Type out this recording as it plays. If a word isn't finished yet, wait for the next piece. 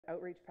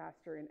outreach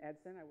pastor in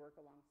Edson. I work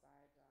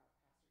alongside Pastor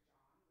John,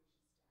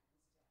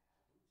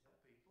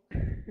 which is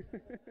Daniel's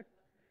dad.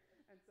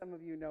 And some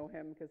of you know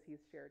him because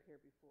he's shared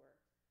here before.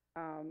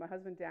 My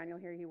husband Daniel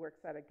here, he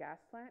works at a gas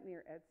plant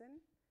near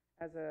Edson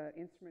as an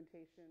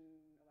instrumentation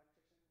electrician tech.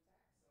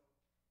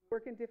 So we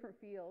work in different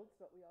fields,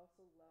 but we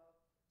also love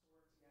to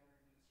work together in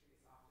ministry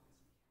as often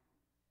as we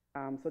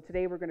can. So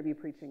today we're going to be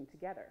preaching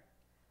together.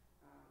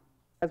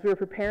 As we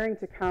were preparing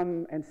to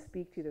come and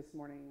speak to you this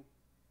morning,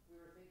 we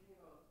were thinking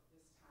about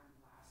this time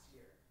last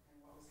year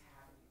and what was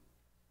happening.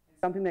 And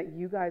something that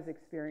you guys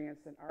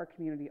experienced and our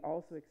community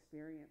also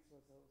experienced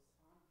was those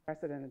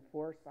unprecedented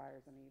forest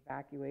fires and the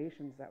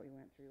evacuations that we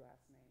went through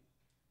last May.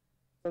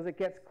 So as it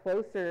gets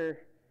closer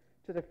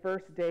to the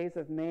first days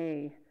of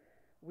May,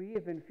 we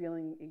have been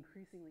feeling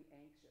increasingly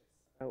anxious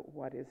about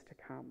what is to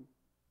come.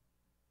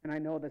 And I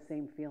know the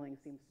same feeling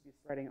seems to be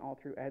spreading all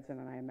through Edson,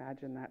 and I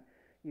imagine that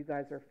you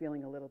guys are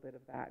feeling a little bit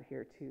of that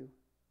here too.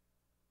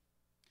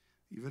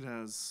 Even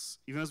as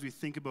we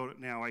think about it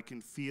now, I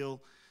can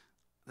feel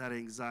that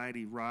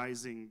anxiety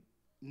rising,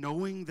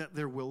 knowing that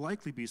there will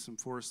likely be some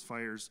forest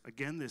fires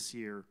again this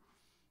year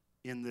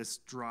in this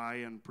dry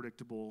and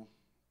predictable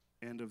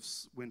end of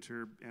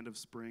winter, end of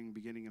spring,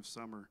 beginning of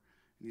summer,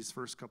 in these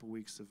first couple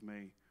weeks of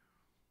May.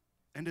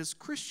 And as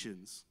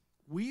Christians,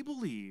 we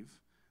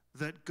believe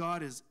that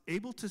God is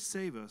able to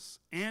save us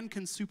and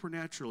can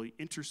supernaturally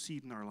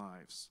intercede in our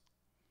lives.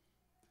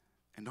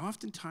 And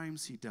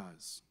oftentimes he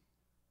does.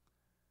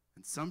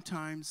 And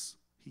sometimes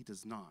he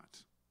does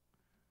not.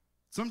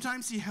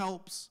 Sometimes he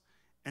helps,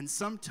 and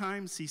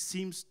sometimes he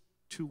seems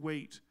to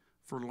wait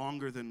for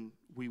longer than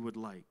we would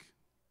like.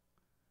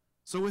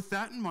 So with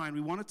that in mind,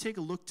 we want to take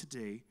a look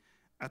today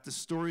at the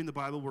story in the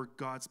Bible where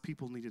God's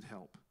people needed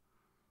help.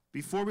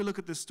 Before we look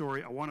at this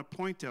story, I want to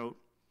point out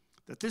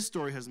that this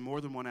story has more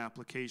than one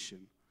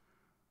application,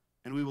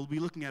 and we will be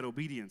looking at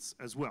obedience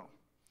as well.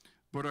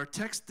 But our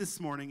text this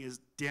morning is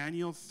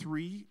Daniel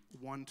 3,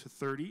 1 to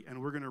 30,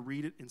 and we're going to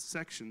read it in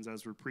sections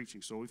as we're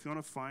preaching. So if you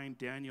want to find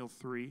Daniel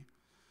 3,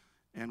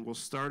 and we'll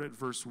start at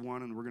verse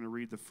 1, and we're going to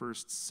read the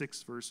first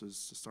 6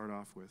 verses to start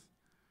off with.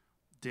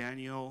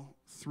 Daniel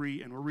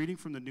 3, and we're reading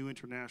from the New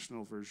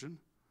International Version,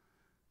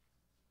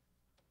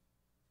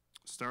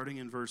 starting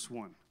in verse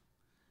 1.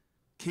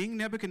 King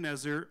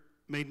Nebuchadnezzar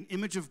made an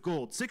image of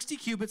gold, 60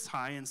 cubits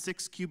high and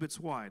 6 cubits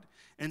wide,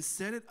 and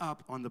set it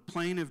up on the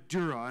plain of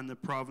Dura in the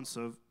province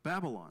of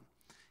Babylon.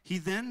 He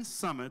then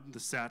summoned the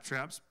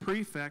satraps,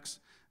 prefects,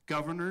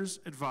 governors,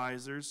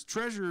 advisors,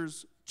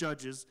 treasurers,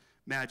 judges,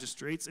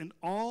 magistrates, and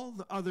all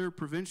the other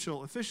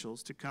provincial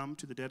officials to come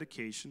to the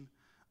dedication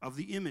of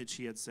the image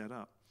he had set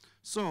up.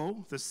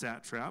 So the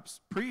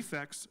satraps,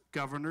 prefects,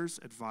 governors,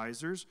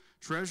 advisors,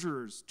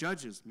 treasurers,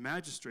 judges,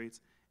 magistrates,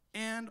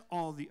 and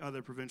all the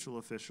other provincial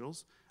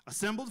officials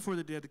assembled for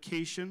the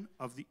dedication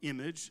of the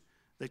image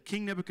that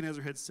King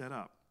Nebuchadnezzar had set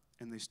up,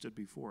 and they stood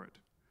before it.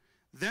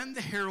 Then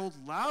the herald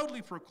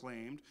loudly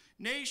proclaimed,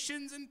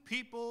 "Nations and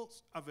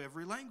peoples of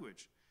every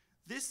language,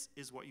 this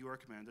is what you are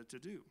commanded to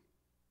do.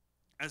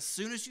 As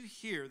soon as you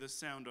hear the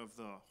sound of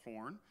the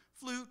horn,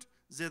 flute,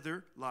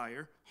 zither,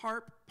 lyre,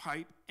 harp,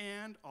 pipe,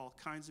 and all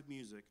kinds of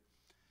music,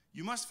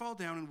 you must fall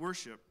down and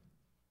worship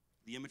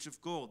the image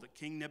of gold that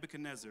King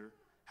Nebuchadnezzar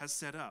has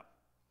set up.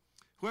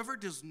 Whoever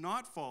does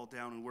not fall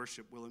down and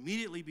worship will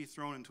immediately be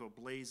thrown into a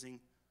blazing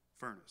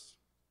furnace."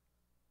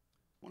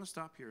 I want to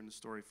stop here in the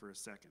story for a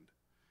second.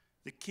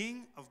 The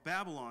king of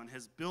Babylon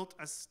has built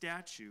a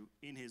statue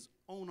in his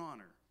own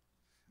honor.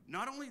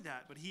 Not only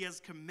that, but he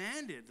has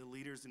commanded the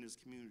leaders in his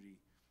community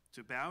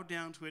to bow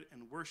down to it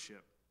and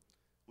worship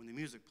when the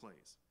music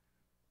plays.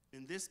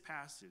 In this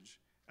passage,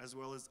 as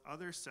well as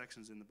other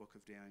sections in the book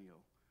of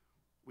Daniel,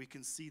 we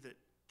can see that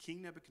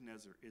King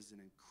Nebuchadnezzar is an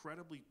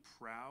incredibly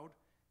proud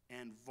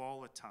and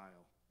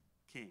volatile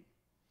king.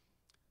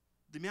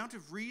 The amount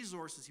of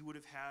resources he would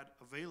have had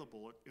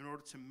available in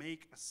order to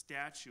make a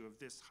statue of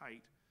this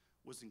height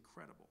was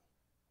incredible.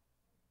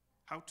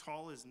 How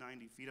tall is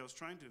 90 feet? I was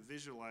trying to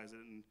visualize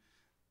it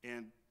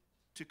and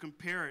to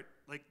compare it,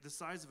 like the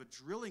size of a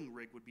drilling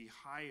rig would be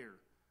higher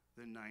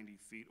than 90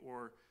 feet,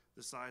 or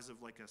the size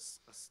of like a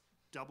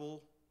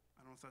double,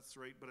 I don't know if that's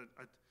right, but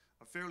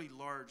a fairly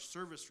large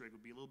service rig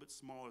would be a little bit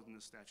smaller than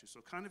this statue.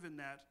 So kind of in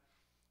that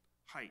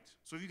height.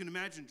 So if you can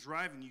imagine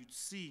driving, you'd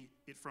see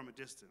it from a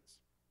distance.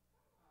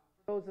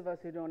 For those of us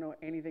who don't know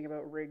anything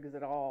about rigs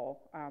at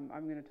all, I'm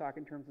going to talk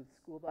in terms of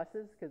school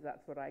buses because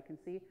that's what I can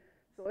see.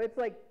 So it's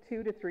like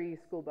 2 to 3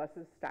 school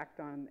buses stacked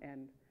on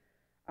end.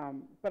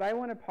 But I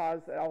want to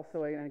pause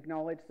also and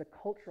acknowledge the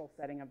cultural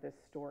setting of this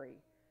story.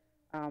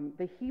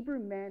 The Hebrew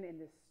men in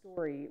this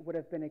story would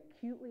have been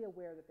acutely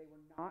aware that they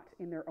were not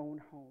in their own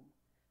home.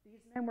 These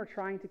men were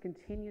trying to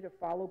continue to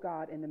follow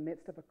God in the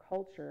midst of a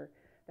culture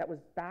that was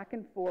back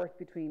and forth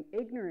between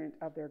ignorant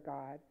of their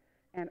God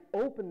and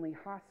openly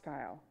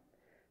hostile.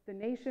 The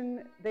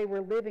nation they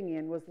were living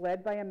in was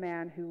led by a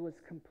man who was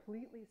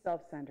completely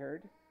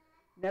self-centered.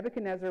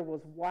 Nebuchadnezzar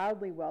was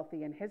wildly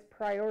wealthy, and his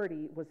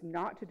priority was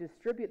not to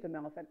distribute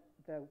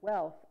the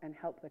wealth and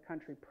help the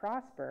country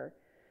prosper,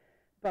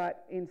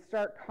 But in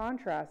stark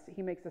contrast,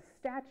 he makes a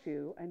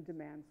statue and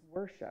demands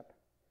worship.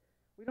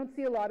 We don't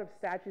see a lot of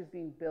statues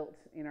being built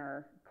in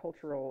our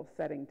cultural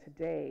setting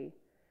today.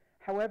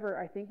 However,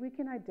 I think we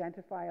can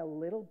identify a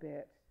little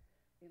bit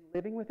in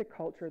living with a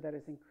culture that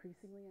is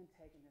increasingly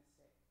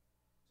antagonistic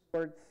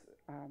towards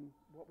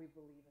what we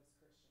believe as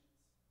Christians.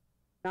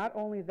 Not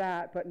only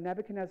that, but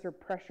Nebuchadnezzar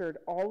pressured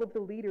all of the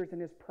leaders in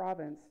his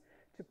province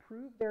to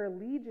prove their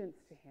allegiance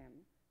to him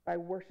by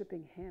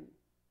worshiping him.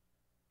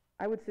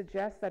 I would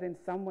suggest that in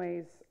some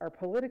ways our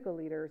political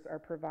leaders are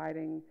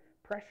providing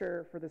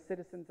pressure for the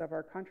citizens of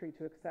our country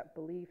to accept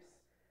beliefs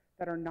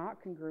that are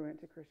not congruent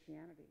to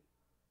Christianity.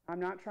 I'm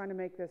not trying to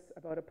make this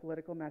about a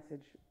political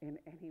message in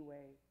any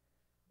way,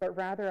 but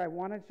rather I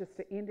wanted just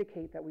to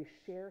indicate that we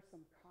share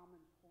some common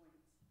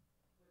points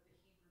with the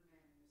Hebrew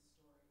men in this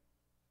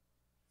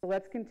story. So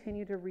let's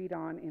continue to read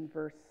on in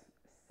verse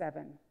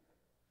 7.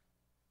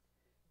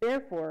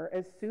 Therefore,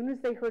 as soon as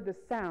they heard the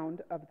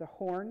sound of the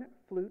horn,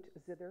 flute,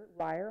 zither,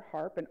 lyre,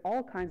 harp, and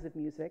all kinds of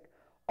music,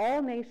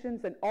 all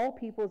nations and all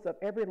peoples of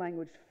every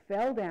language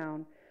fell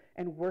down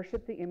and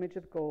worshipped the image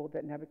of gold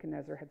that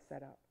Nebuchadnezzar had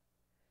set up.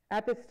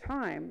 At this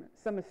time,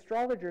 some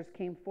astrologers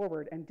came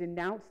forward and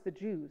denounced the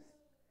Jews.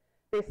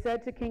 They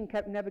said to King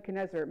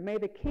Nebuchadnezzar, "May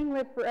the king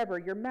live forever.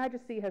 Your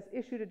majesty has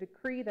issued a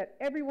decree that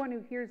everyone who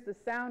hears the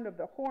sound of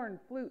the horn,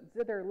 flute,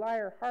 zither,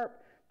 lyre,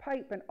 harp,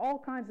 pipe, and all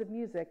kinds of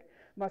music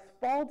must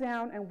fall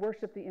down and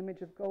worship the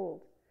image of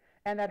gold,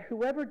 and that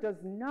whoever does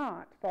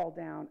not fall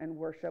down and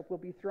worship will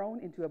be thrown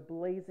into a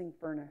blazing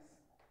furnace.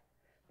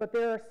 But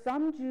there are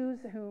some Jews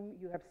whom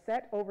you have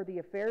set over the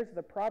affairs of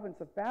the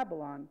province of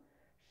Babylon,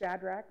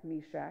 Shadrach,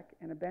 Meshach,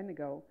 and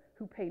Abednego,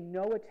 who pay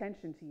no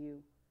attention to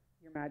you,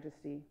 your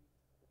majesty.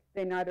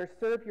 They neither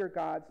serve your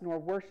gods nor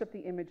worship the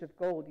image of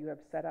gold you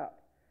have set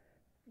up."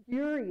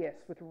 Furious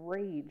with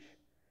rage,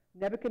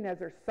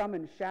 Nebuchadnezzar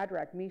summoned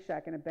Shadrach,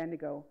 Meshach, and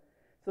Abednego.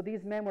 So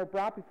these men were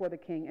brought before the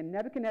king, and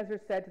Nebuchadnezzar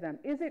said to them,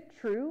 "Is it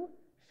true,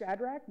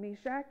 Shadrach,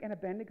 Meshach, and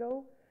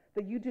Abednego,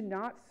 that you do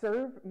not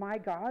serve my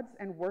gods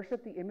and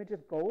worship the image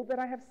of gold that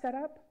I have set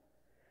up?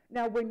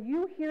 Now when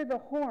you hear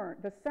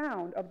the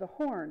sound of the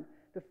horn,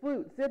 the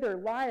flute, zither,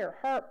 lyre,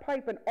 harp,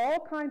 pipe, and all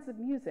kinds of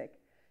music,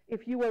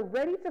 if you are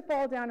ready to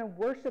fall down and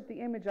worship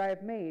the image I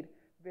have made,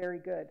 very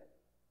good.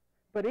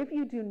 But if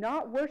you do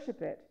not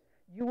worship it,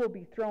 you will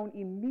be thrown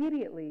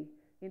immediately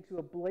into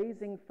a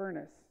blazing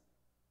furnace.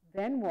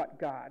 Then what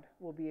God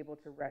will be able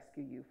to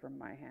rescue you from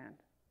my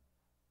hand?"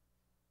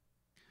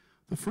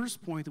 The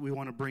first point that we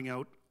want to bring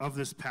out of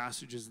this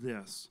passage is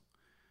this: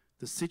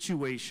 the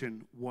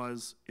situation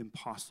was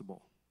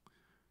impossible.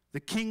 The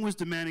king was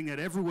demanding that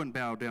everyone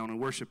bow down and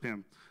worship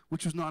him,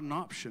 which was not an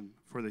option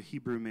for the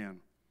Hebrew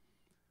man.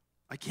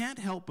 I can't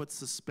help but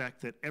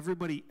suspect that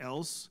everybody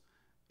else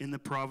in the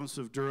province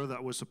of Dura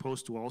that was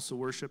supposed to also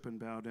worship and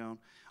bow down,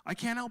 I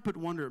can't help but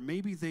wonder,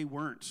 maybe they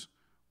weren't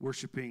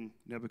worshiping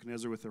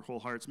Nebuchadnezzar with their whole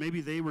hearts.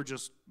 Maybe they were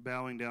just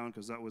bowing down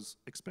because that was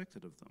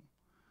expected of them.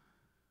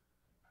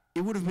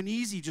 It would have been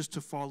easy just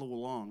to follow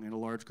along in a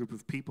large group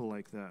of people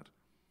like that.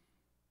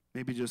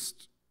 Maybe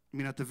just,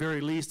 at the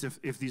very least,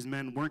 if these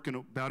men weren't going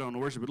to bow down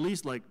and worship, at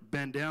least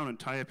bend down and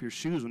tie up your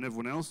shoes when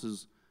everyone else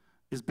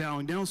is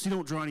bowing down so you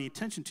don't draw any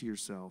attention to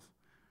yourself.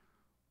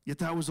 Yet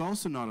that was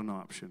also not an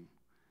option.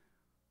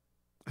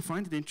 I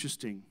find it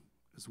interesting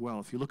as well.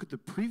 If you look at the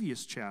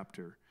previous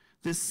chapter,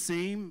 this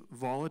same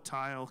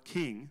volatile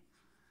king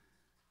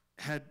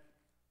had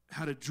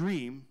a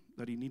dream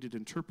that he needed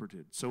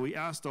interpreted. So he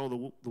asked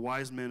all the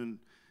wise men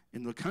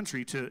in the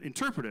country to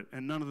interpret it,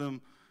 and none of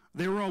them,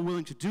 they were all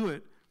willing to do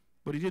it,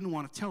 but he didn't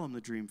want to tell him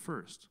the dream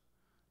first.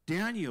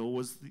 Daniel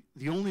was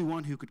the only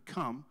one who could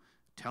come,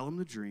 tell him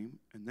the dream,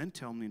 and then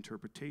tell him the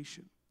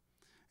interpretation.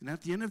 And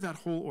at the end of that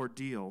whole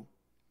ordeal,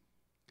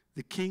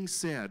 the king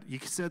said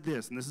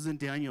this, and this is in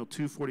Daniel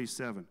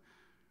 2:47.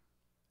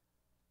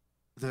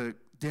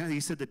 He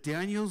said that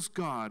Daniel's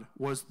God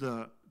was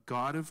the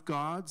God of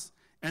gods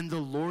and the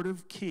Lord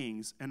of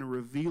kings and a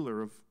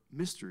revealer of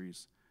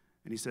mysteries.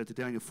 And he said to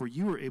Daniel, "For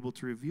you are able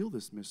to reveal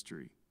this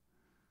mystery."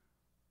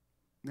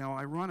 Now,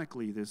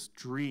 ironically, this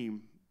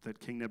dream that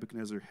King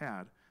Nebuchadnezzar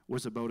had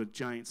was about a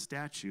giant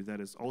statue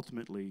that is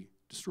ultimately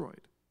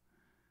destroyed.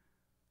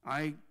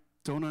 I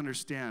don't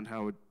understand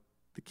how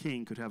the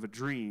king could have a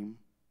dream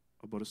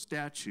about a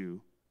statue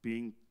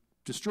being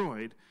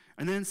destroyed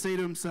and then say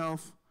to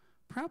himself,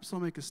 "Perhaps I'll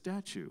make a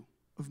statue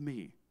of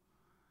me."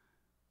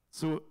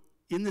 So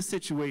in this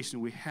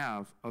situation, we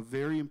have a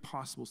very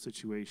impossible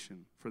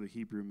situation for the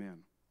Hebrew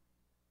men.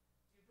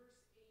 In verse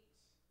 8,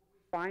 we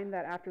find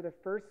that after the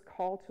first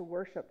call to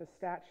worship the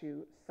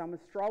statue, some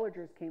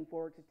astrologers came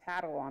forward to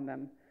tattle on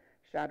them,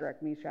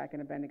 Shadrach, Meshach,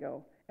 and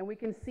Abednego. And we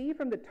can see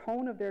from the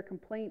tone of their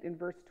complaint in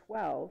verse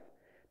 12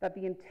 that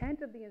the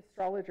intent of the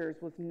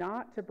astrologers was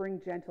not to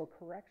bring gentle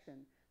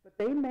correction, but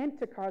they meant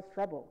to cause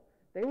trouble.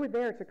 They were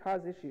there to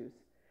cause issues.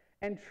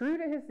 And true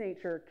to his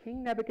nature,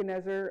 King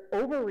Nebuchadnezzar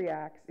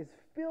overreacts, is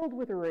filled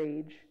with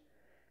rage,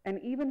 and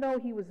even though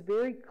he was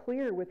very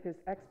clear with his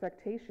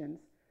expectations,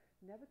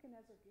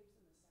 Nebuchadnezzar gives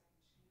him a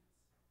second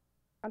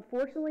chance.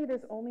 Unfortunately,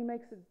 this only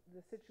makes the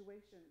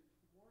situation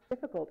more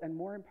difficult and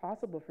more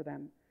impossible for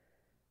them.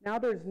 Now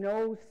there's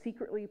no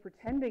secretly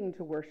pretending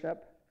to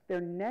worship.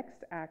 Their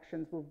next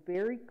actions will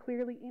very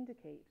clearly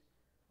indicate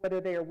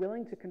whether they are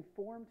willing to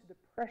conform to the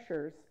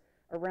pressures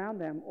around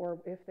them or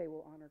if they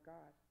will honor God.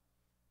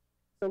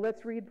 So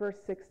let's read verse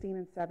 16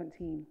 and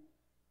 17.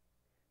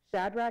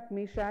 Shadrach,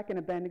 Meshach, and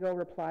Abednego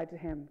replied to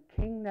him,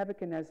 King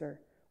Nebuchadnezzar,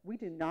 we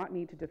do not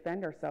need to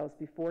defend ourselves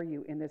before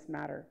you in this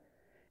matter.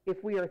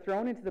 If we are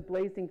thrown into the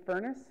blazing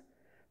furnace,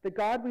 the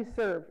God we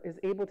serve is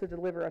able to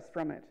deliver us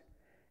from it,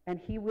 and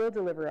he will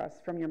deliver us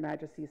from your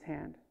majesty's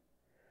hand.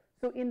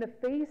 So in the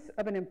face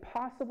of an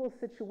impossible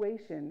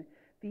situation,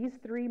 these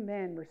three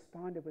men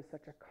responded with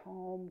such a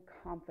calm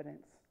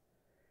confidence.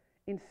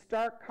 In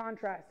stark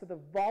contrast to the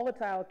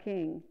volatile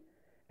king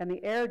and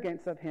the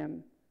arrogance of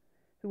him,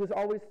 who was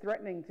always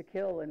threatening to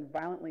kill and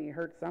violently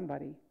hurt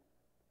somebody,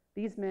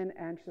 these men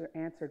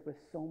answered with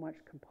so much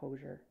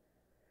composure.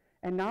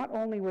 And not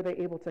only were they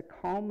able to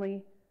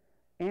calmly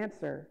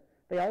answer,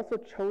 they also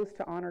chose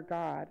to honor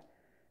God.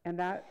 And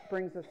that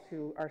brings us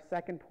to our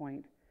second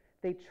point.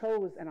 They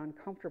chose an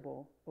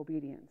uncomfortable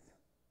obedience.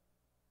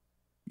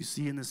 You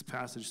see in this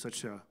passage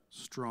such a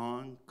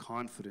strong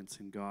confidence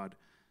in God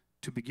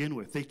to begin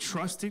with. They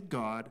trusted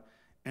God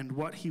and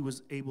what he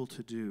was able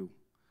to do.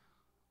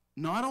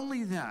 Not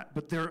only that,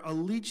 but their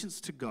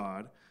allegiance to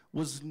God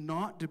was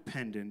not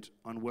dependent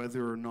on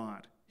whether or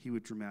not he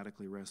would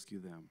dramatically rescue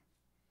them.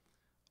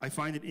 I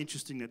find it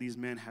interesting that these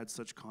men had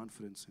such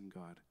confidence in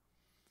God.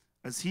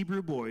 As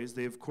Hebrew boys,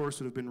 they of course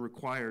would have been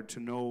required to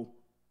know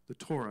the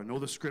Torah, know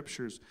the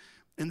scriptures,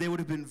 and they would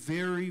have been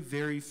very,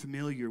 very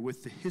familiar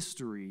with the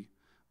history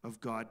of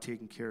God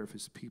taking care of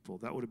his people.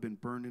 That would have been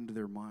burned into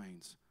their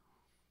minds.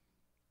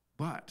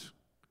 But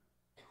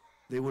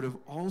they would have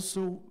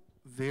also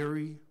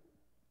very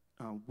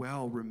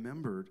well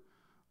remembered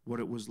what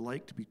it was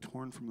like to be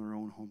torn from their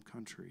own home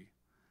country.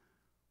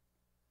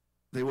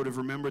 They would have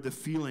remembered the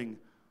feeling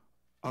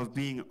of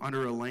being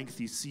under a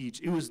lengthy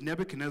siege. It was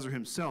Nebuchadnezzar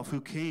himself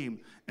who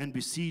came and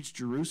besieged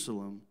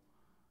Jerusalem,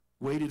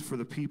 waited for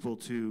the people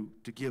to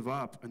give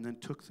up, and then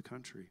took the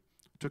country,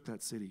 took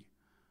that city.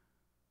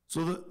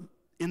 So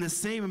in the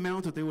same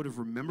amount that they would have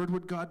remembered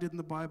what God did in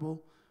the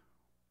Bible,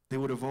 they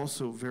would have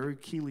also very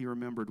keenly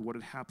remembered what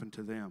had happened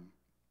to them.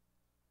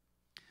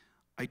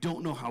 I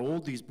don't know how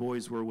old these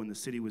boys were when the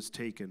city was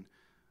taken,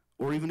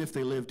 or even if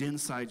they lived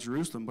inside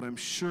Jerusalem, but I'm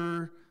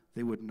sure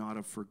they would not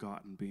have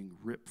forgotten being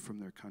ripped from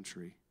their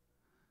country.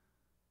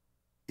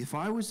 If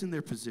I was in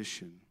their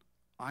position,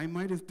 I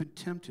might have been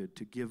tempted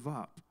to give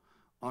up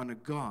on a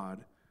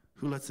God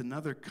who lets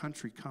another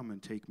country come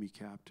and take me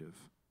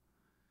captive.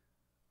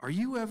 Are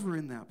you ever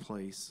in that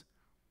place?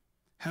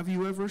 Have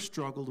you ever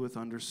struggled with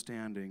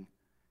understanding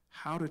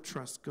how to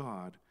trust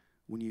God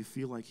when you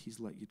feel like he's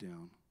let you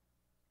down?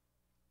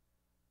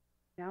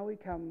 Now we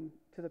come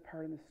to the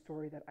part in the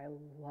story that I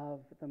love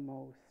the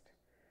most.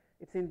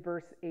 It's in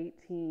verse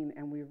 18,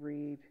 and we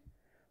read,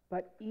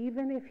 "But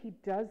even if he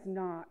does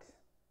not,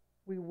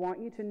 we want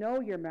you to know,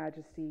 your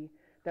majesty,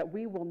 that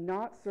we will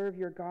not serve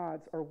your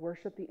gods or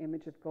worship the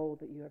image of gold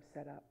that you have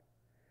set up."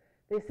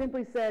 They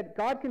simply said,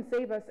 God can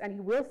save us, and he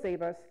will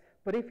save us,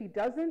 but if he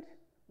doesn't,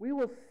 we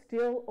will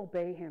still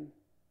obey him.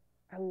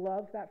 I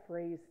love that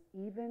phrase,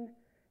 even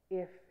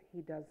if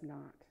he does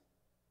not.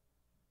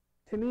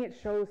 To me, it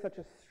shows such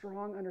a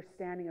strong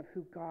understanding of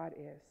who God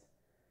is.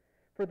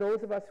 For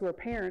those of us who are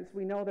parents,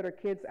 we know that our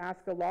kids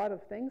ask a lot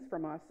of things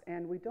from us,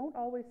 and we don't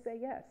always say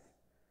yes.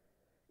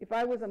 If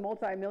I was a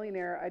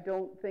multimillionaire, I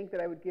don't think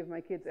that I would give my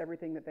kids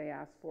everything that they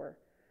ask for.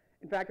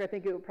 In fact, I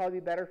think it would probably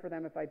be better for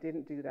them if I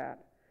didn't do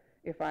that.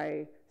 If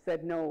I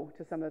said no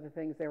to some of the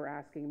things they were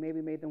asking,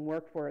 maybe made them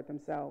work for it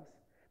themselves.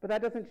 But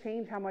that doesn't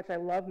change how much I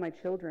love my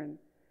children.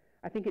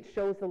 I think it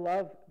shows the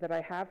love that I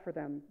have for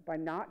them by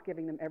not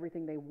giving them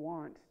everything they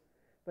want,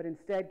 but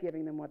instead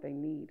giving them what they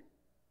need.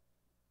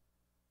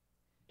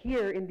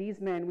 Here in these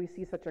men, we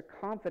see such a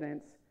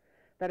confidence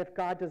that if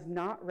God does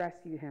not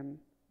rescue him,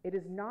 it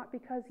is not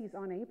because he's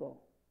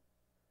unable.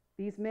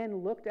 These men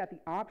looked at the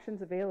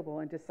options available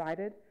and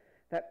decided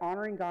that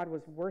honoring God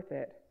was worth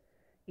it,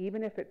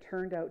 even if it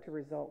turned out to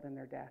result in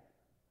their death.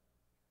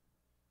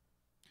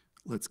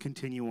 Let's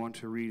continue on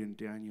to read in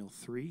Daniel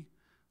 3.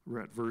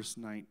 We're at verse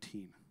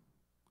 19.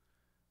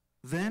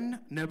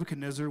 Then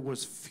Nebuchadnezzar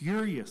was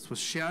furious with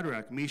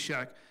Shadrach,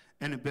 Meshach,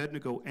 and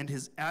Abednego, and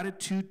his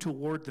attitude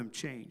toward them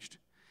changed.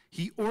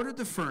 He ordered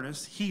the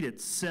furnace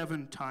heated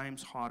 7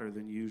 times hotter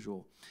than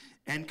usual,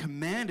 and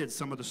commanded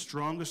some of the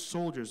strongest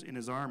soldiers in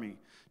his army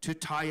to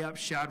tie up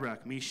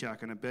Shadrach,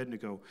 Meshach, and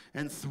Abednego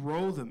and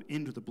throw them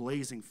into the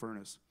blazing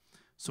furnace.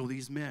 So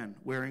these men,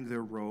 wearing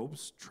their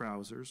robes,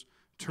 trousers,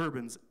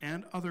 turbans,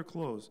 and other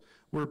clothes,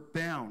 were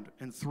bound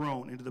and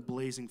thrown into the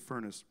blazing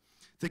furnace.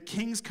 The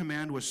king's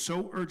command was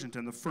so urgent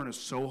and the furnace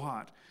so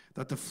hot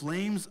that the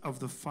flames of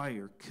the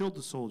fire killed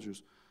the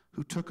soldiers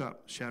who took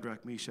up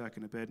Shadrach, Meshach,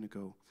 and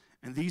Abednego.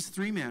 And these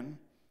 3 men,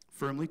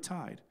 firmly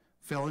tied,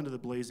 fell into the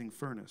blazing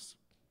furnace.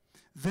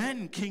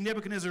 Then King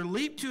Nebuchadnezzar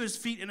leaped to his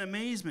feet in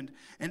amazement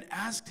and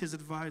asked his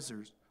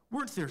advisors,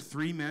 Weren't there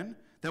 3 men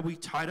that we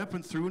tied up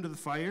and threw into the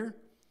fire?"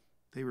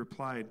 They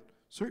replied,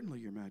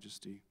 "Certainly, your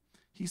majesty."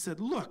 He said,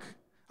 "Look,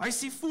 I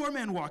see 4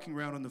 men walking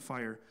around in the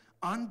fire,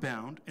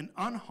 unbound and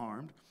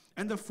unharmed,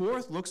 and the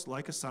 4th looks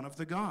like a son of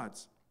the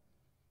gods."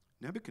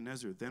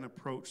 Nebuchadnezzar then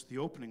approached the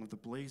opening of the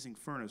blazing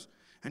furnace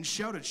and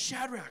shouted,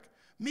 "Shadrach,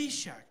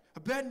 Meshach,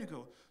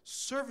 Abednego,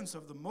 servants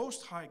of the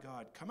Most High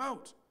God, come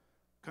out,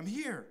 come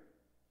here."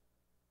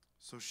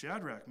 So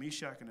Shadrach,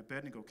 Meshach, and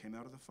Abednego came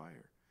out of the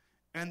fire,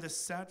 and the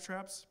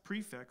satraps,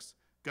 prefects,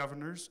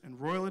 governors, and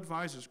royal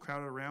advisors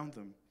crowded around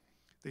them.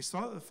 They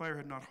saw that the fire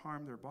had not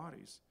harmed their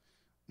bodies,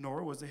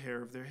 nor was the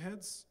hair of their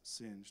heads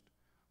singed.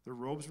 Their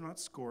robes were not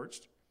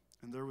scorched,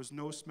 and there was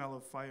no smell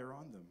of fire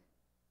on them.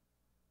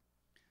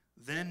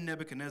 Then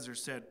Nebuchadnezzar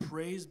said,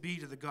 "Praise be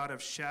to the God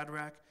of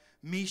Shadrach,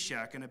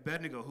 Meshach, and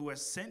Abednego, who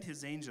has sent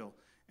his angel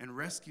and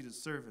rescued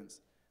his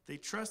servants. They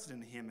trusted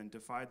in him and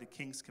defied the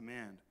king's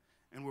command,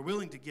 and were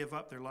willing to give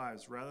up their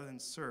lives rather than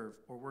serve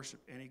or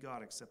worship any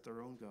god except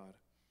their own God.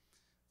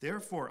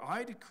 Therefore,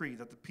 I decree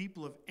that the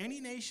people of any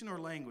nation or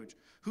language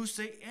who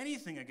say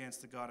anything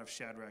against the God of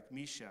Shadrach,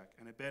 Meshach,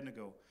 and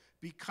Abednego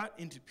be cut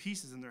into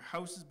pieces and their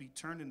houses be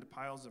turned into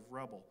piles of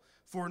rubble,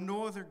 for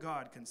no other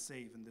God can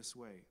save in this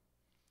way."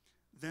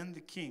 Then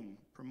the king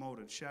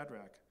promoted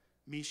Shadrach,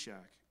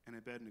 Meshach, and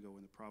Abednego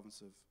in the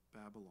province of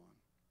Babylon.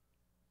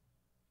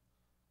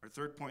 Our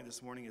third point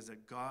this morning is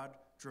that God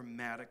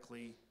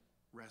dramatically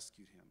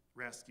rescued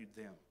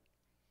them.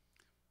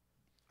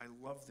 I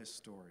love this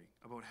story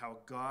about how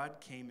God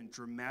came and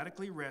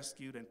dramatically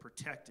rescued and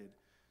protected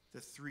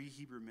the 3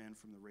 Hebrew men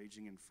from the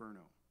raging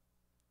inferno.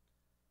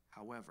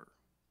 However,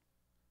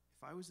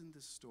 if I was in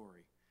this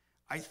story,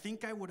 I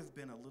think I would have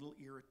been a little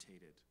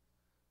irritated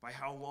by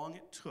how long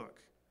it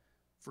took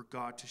for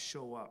God to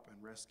show up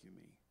and rescue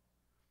me.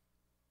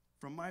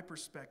 From my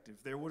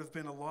perspective, there would have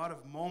been a lot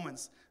of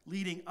moments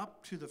leading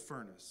up to the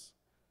furnace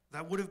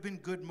that would have been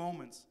good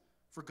moments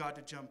for God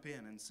to jump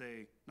in and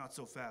say, "Not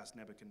so fast,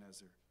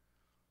 Nebuchadnezzar."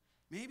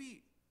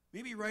 Maybe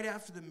right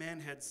after the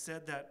men had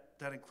said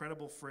that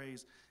incredible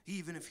phrase,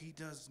 "Even if he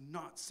does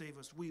not save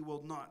us, we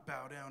will not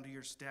bow down to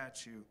your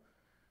statue."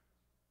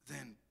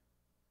 Then,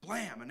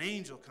 blam, an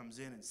angel comes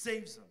in and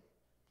saves them.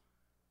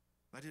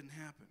 That didn't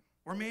happen.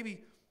 Or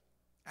maybe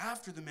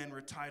after the men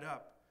were tied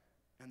up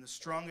and the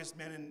strongest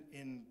men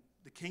in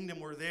the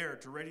kingdom were there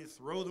to ready to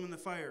throw them in the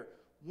fire.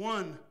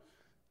 1,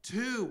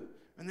 2,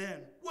 and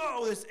then,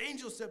 whoa, this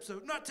angel steps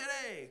out, "Not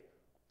today."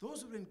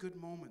 Those have been good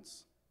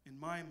moments in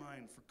my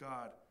mind for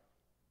God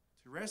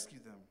to rescue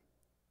them.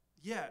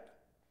 Yet,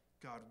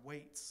 God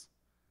waits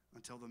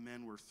until the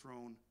men were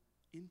thrown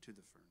into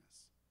the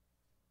furnace.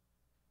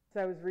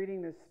 So I was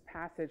reading this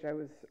passage, I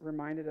was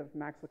reminded of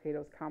Max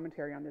Lucado's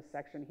commentary on this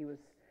section.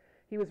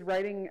 He was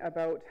writing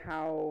about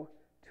how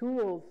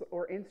tools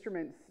or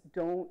instruments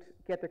don't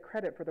get the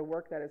credit for the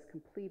work that is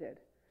completed.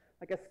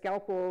 Like a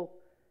scalpel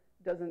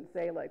doesn't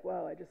say like,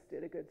 "Well, I just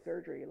did a good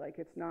surgery." Like,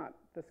 it's not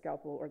the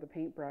scalpel or the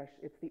paintbrush,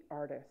 it's the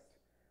artist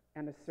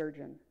and the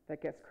surgeon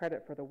that gets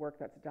credit for the work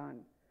that's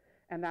done.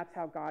 And that's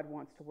how God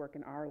wants to work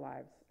in our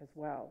lives as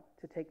well,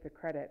 to take the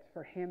credit,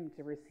 for him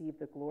to receive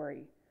the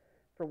glory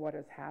for what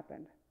has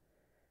happened.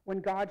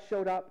 When God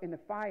showed up in the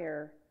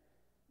fire,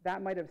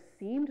 that might have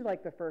seemed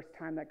like the first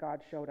time that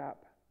God showed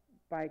up.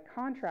 By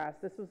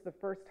contrast, this was the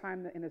first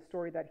time in the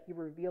story that he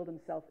revealed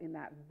himself in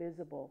that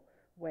visible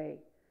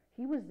way.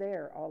 He was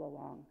there all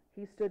along.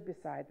 He stood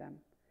beside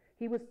them.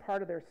 He was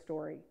part of their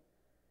story.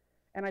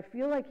 And I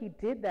feel like he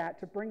did that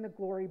to bring the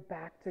glory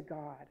back to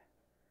God,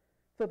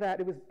 so that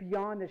it was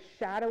beyond the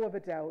shadow of a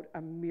doubt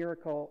a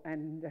miracle,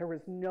 and there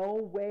was no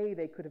way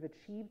they could have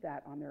achieved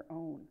that on their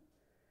own.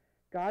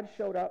 God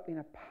showed up in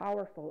a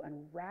powerful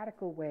and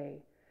radical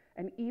way,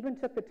 and even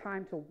took the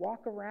time to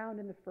walk around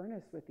in the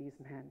furnace with these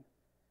men.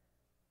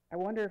 I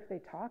wonder if they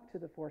talked to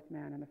the 4th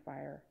man in the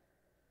fire.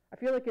 I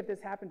feel like if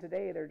this happened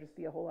today, there'd just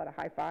be a whole lot of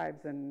high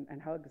fives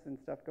and hugs and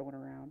stuff going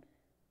around.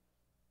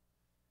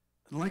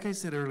 And like I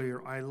said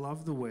earlier, I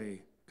love the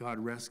way God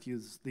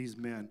rescues these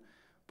men.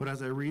 But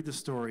as I read the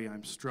story,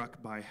 I'm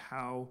struck by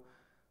how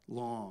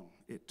long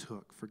it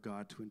took for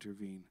God to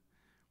intervene.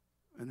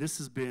 And this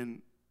has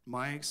been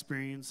my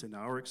experience and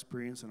our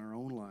experience in our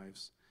own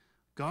lives.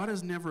 God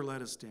has never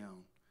let us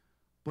down.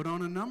 But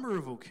on a number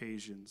of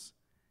occasions,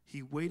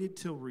 he waited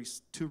to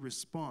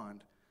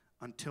respond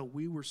until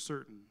we were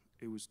certain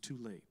it was too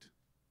late.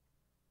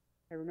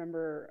 I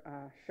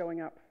remember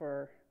showing up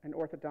for an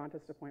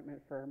orthodontist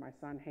appointment for my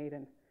son,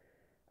 Hayden.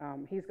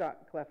 He's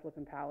got cleft lip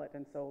and palate,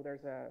 and so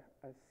there's a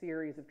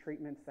series of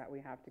treatments that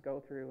we have to go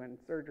through, and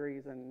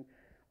surgeries and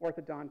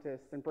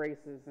orthodontists and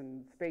braces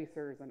and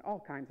spacers and all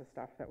kinds of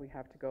stuff that we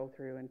have to go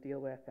through and deal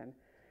with.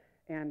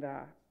 And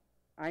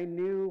I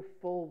knew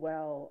full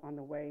well on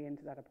the way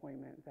into that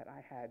appointment that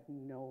I had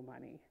no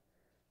money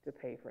to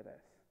pay for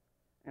this.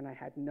 And I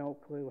had no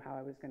clue how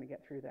I was going to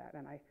get through that.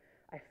 And I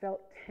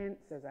felt tense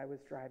as I was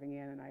driving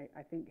in. And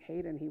I think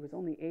Hayden, he was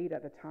only 8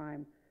 at the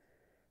time,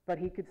 but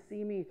he could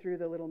see me through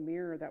the little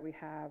mirror that we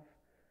have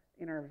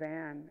in our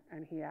van.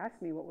 And he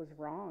asked me what was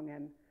wrong.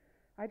 And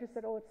I just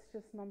said, oh, it's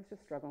just, Mom's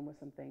just struggling with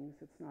some things.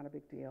 It's not a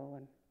big deal.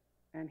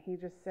 And he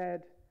just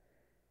said,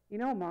 you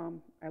know,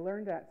 Mom, I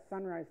learned at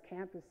Sunrise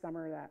Camp this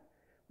summer that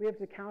we have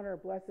to count our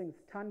blessings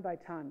ton by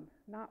ton,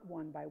 not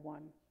one by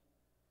one.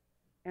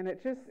 And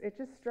it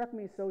just struck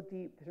me so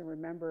deep to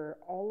remember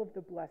all of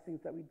the blessings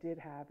that we did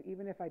have,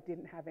 even if I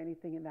didn't have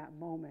anything in that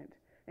moment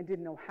and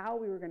didn't know how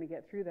we were going to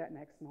get through that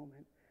next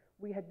moment.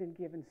 We had been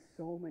given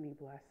so many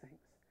blessings,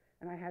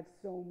 and I had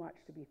so much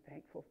to be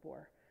thankful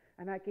for.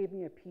 And that gave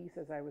me a peace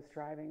as I was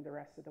driving the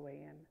rest of the way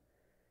in.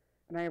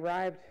 And I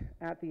arrived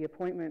at the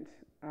appointment.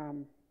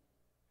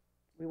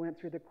 We went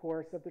through the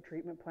course of the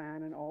treatment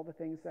plan and all the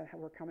things that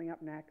were coming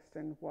up next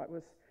and what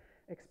was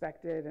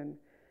expected.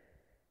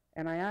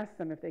 And I asked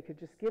them if they could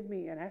just give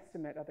me an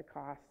estimate of the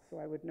cost so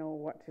I would know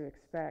what to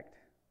expect.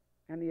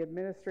 And the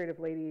administrative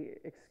lady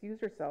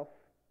excused herself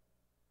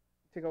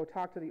to go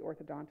talk to the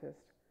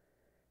orthodontist.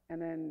 And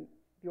then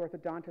the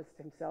orthodontist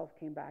himself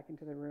came back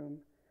into the room,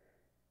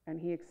 and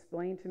he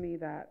explained to me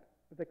that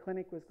the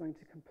clinic was going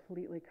to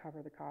completely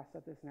cover the cost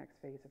of this next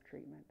phase of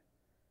treatment.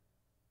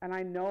 And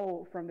I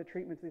know from the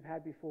treatments we've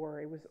had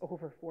before, it was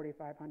over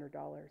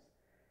 $4,500.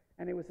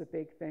 And it was a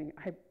big thing.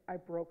 I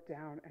broke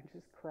down and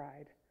just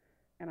cried.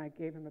 And I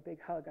gave him a big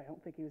hug. I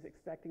don't think he was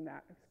expecting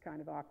that. It was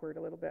kind of awkward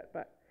a little bit.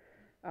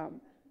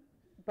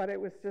 But it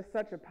was just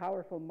such a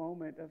powerful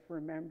moment of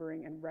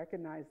remembering and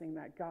recognizing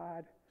that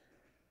God,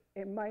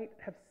 it might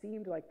have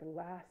seemed like the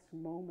last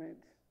moment,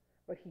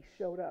 but he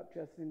showed up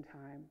just in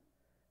time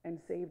and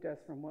saved us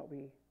from what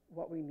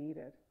we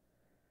needed.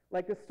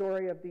 Like the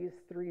story of these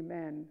three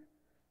men,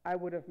 I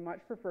would have much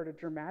preferred a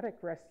dramatic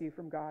rescue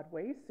from God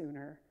way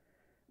sooner.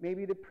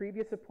 Maybe the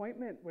previous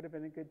appointment would have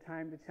been a good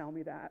time to tell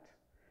me that.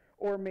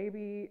 Or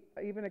maybe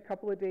even a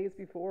couple of days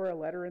before, a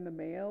letter in the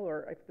mail,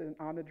 or if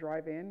on the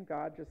drive in,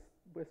 God just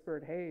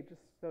whispered, hey,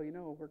 just so you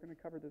know, we're going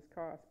to cover this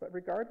cost. But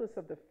regardless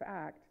of the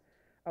fact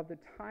of the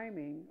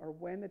timing or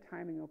when the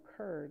timing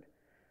occurred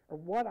or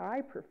what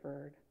I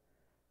preferred,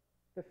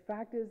 the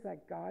fact is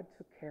that God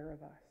took care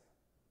of us.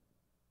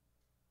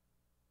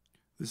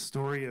 The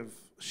story of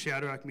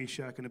Shadrach,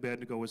 Meshach, and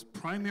Abednego is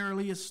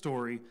primarily a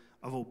story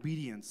of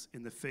obedience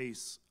in the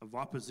face of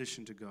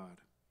opposition to God.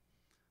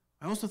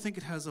 I also think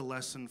it has a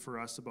lesson for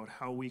us about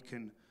how we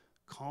can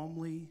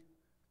calmly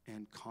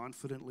and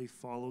confidently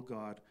follow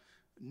God,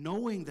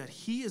 knowing that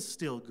he is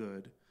still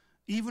good,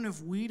 even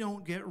if we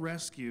don't get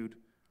rescued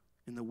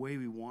in the way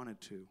we wanted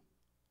to.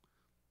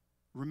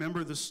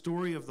 Remember, the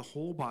story of the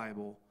whole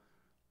Bible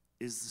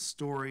is the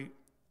story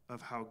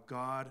of how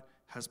God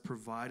has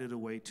provided a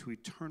way to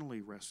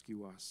eternally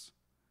rescue us.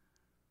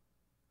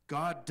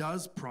 God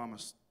does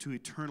promise to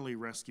eternally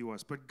rescue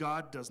us, but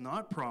God does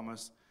not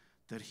promise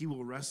that he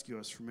will rescue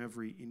us from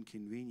every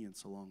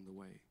inconvenience along the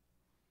way.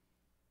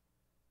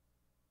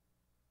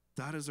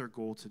 That is our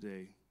goal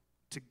today,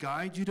 to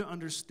guide you to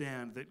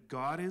understand that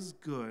God is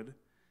good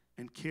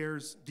and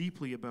cares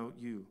deeply about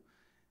you,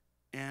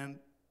 and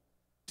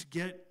to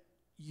get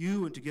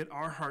you and to get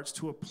our hearts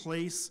to a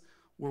place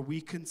where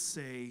we can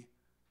say,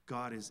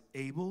 God is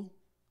able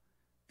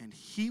and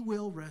he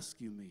will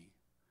rescue me.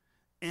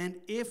 And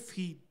if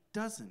he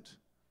doesn't,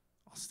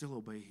 I'll still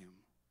obey him.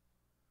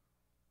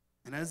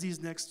 And as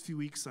these next few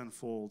weeks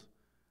unfold,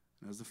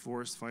 and as the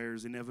forest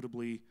fires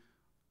inevitably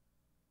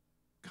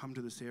come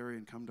to this area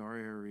and come to our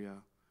area,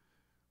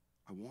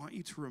 I want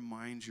you to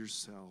remind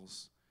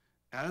yourselves,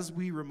 as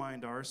we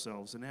remind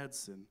ourselves in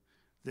Edson,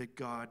 that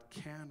God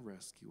can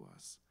rescue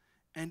us.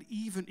 And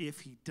even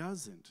if he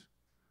doesn't,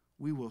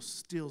 we will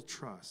still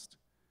trust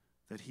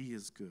that he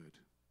is good.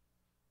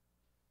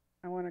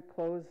 I want to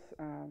close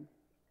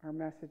our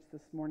message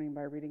this morning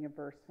by reading a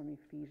verse from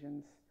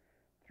Ephesians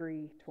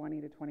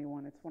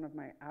 3:20-21. It's one of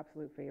my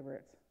absolute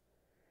favorites.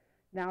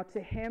 Now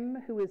to him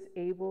who is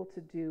able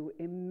to do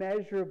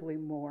immeasurably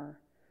more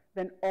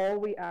than all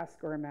we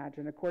ask or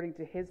imagine, according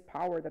to his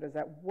power that is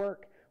at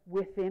work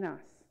within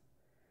us,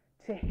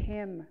 to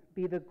him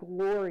be the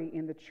glory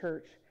in the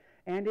church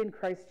and in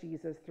Christ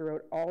Jesus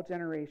throughout all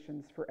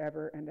generations,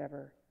 forever and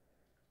ever.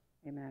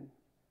 Amen.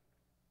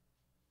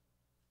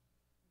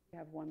 We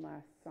have one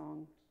last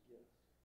song.